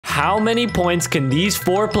How many points can these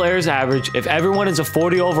 4 players average if everyone is a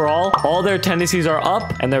 40 overall, all their tendencies are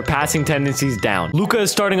up, and their passing tendencies down? Luka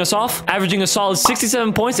is starting us off, averaging a solid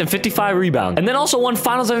 67 points and 55 rebounds, and then also won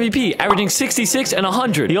Finals MVP, averaging 66 and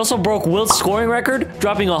 100. He also broke Wilt's scoring record,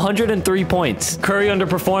 dropping 103 points. Curry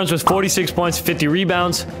underperforms with 46 points, 50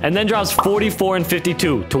 rebounds, and then drops 44 and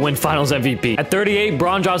 52 to win Finals MVP. At 38,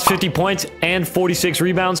 Bron drops 50 points and 46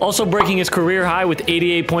 rebounds, also breaking his career high with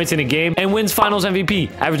 88 points in a game, and wins Finals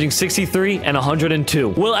MVP, averaging 63 and 102.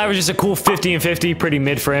 Will averages a cool 50 and 50, pretty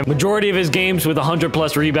mid for him. Majority of his games with 100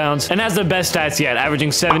 plus rebounds, and has the best stats yet,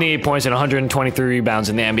 averaging 78 points and 123 rebounds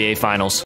in the NBA Finals.